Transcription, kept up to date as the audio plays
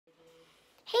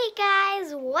Hey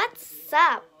guys, what's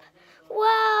up?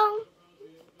 Well,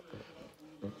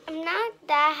 I'm not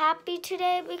that happy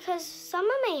today because some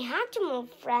of my Hatchimal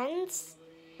friends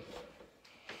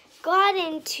got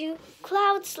into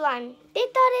cloud slime. They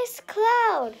thought it's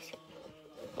clouds.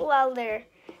 Well, they're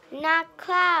not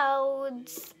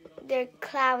clouds, they're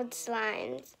cloud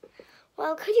slimes.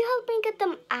 Well, could you help me get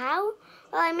them out?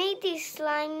 Well, I made these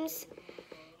slimes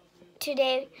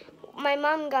today. My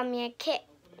mom got me a kit.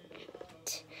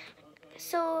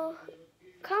 So,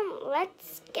 come,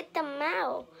 let's get them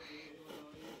out.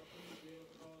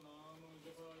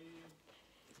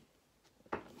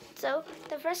 So,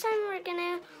 the first one we're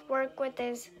gonna work with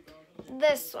is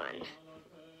this one.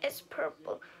 It's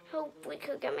purple. Hope we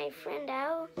could get my friend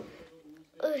out.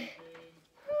 Ugh.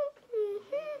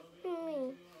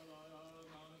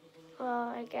 Well,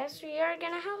 I guess we are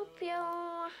gonna help you.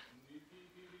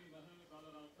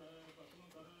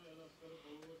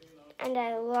 And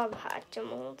I love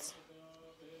Hatchimals.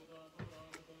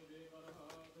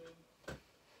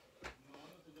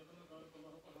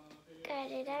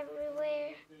 Got it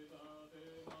everywhere.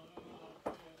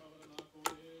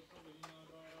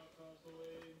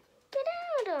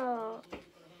 Get out!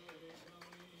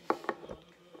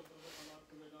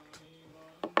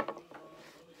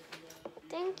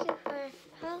 Thank you for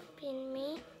helping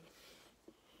me.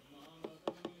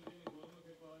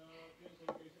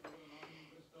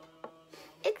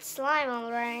 It's slime,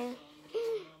 alright.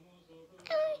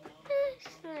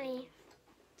 Slime.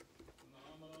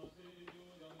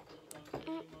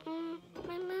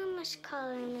 My mom is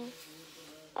calling me.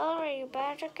 Alright, you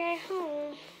better get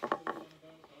home.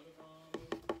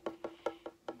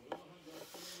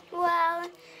 Well,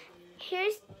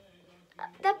 here's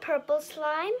the purple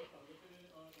slime.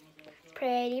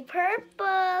 Pretty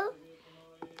purple.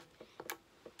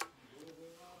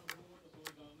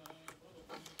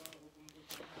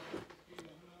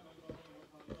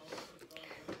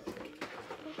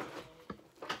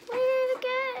 We need to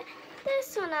get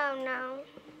this one out now.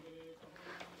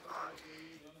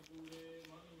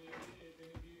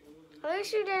 I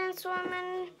wish you didn't swim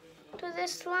into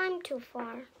this slime too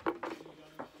far.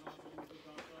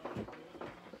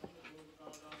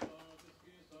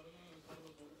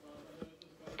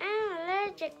 I'm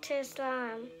allergic to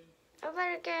slime. I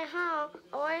better get home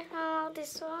away from all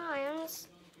these slimes.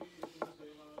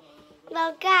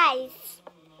 Well, guys,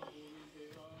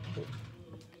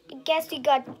 I guess we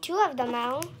got two of them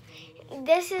out.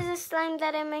 This is a slime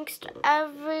that I mixed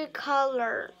every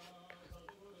color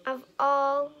of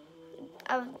all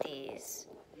of these.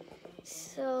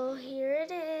 So here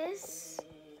it is.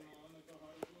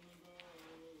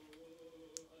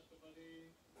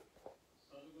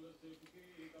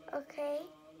 Okay.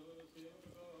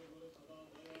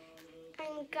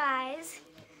 And guys,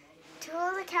 to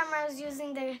hold the camera, I was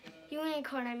using the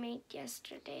unicorn I made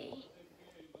yesterday.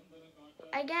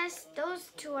 I guess those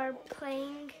two are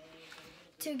playing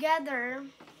together.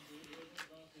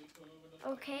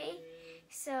 Okay,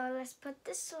 so let's put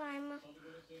the slime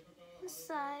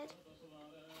aside.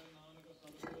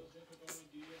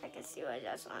 I can see I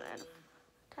just want to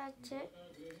touch it.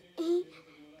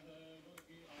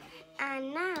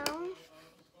 And now,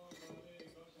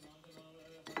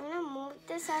 I'm going to move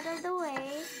this out of the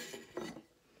way.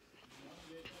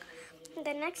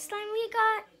 The next slime we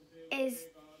got is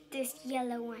this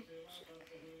yellow one,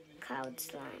 cloud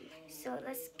slime. So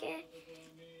let's get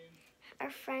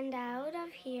our friend out of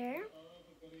here.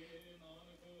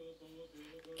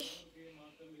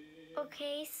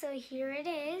 Okay, so here it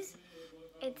is.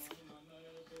 It's,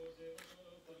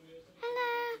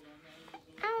 hello,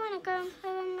 I want to go and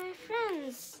play with my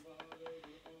friends.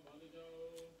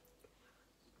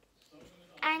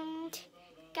 And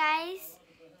guys,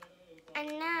 and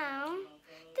now,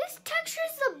 this texture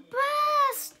is the best.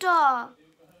 So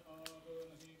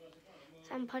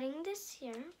I'm putting this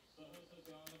here.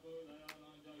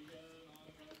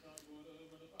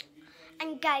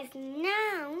 And guys,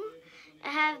 now I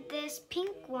have this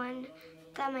pink one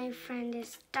that my friend is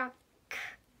stuck.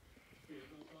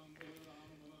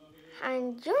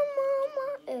 And your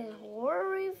mama is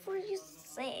worried for you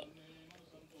sick.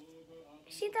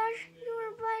 She thought you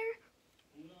were by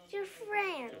your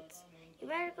friends. You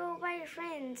better go by your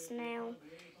friends now.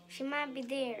 She might be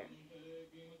there.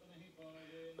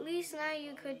 At least now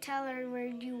you could tell her where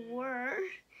you were.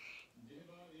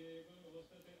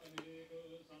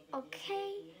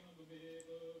 Okay.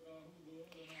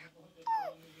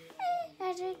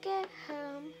 Better get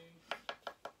home.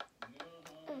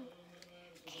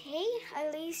 Okay,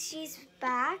 at least she's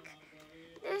back.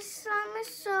 This slime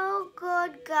is so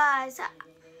good, guys.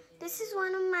 This is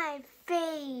one of my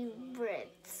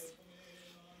favorites.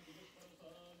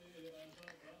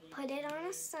 put it on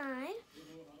a side.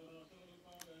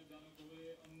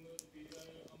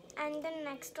 And the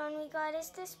next one we got is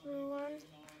this blue one.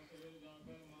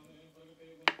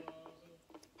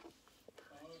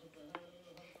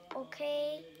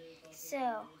 Okay,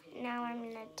 so now I'm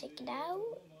gonna take it out.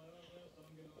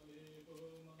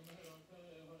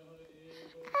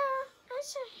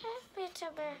 That's a bit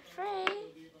of a fray.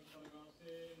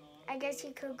 I guess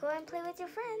you could go and play with your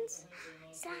friends.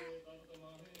 Slime.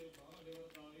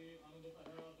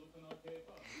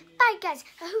 Bye guys,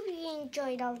 I hope you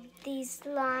enjoyed all these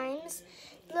slimes.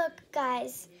 Look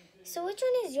guys, so which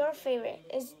one is your favorite?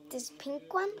 Is this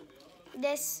pink one,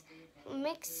 this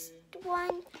mixed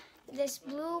one, this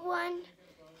blue one,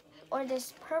 or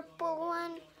this purple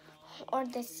one, or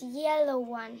this yellow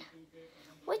one?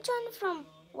 Which one from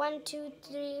 1, 2,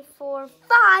 3, 4,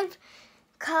 5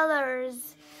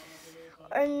 colors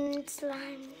and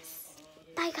slimes?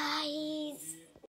 Bye guys.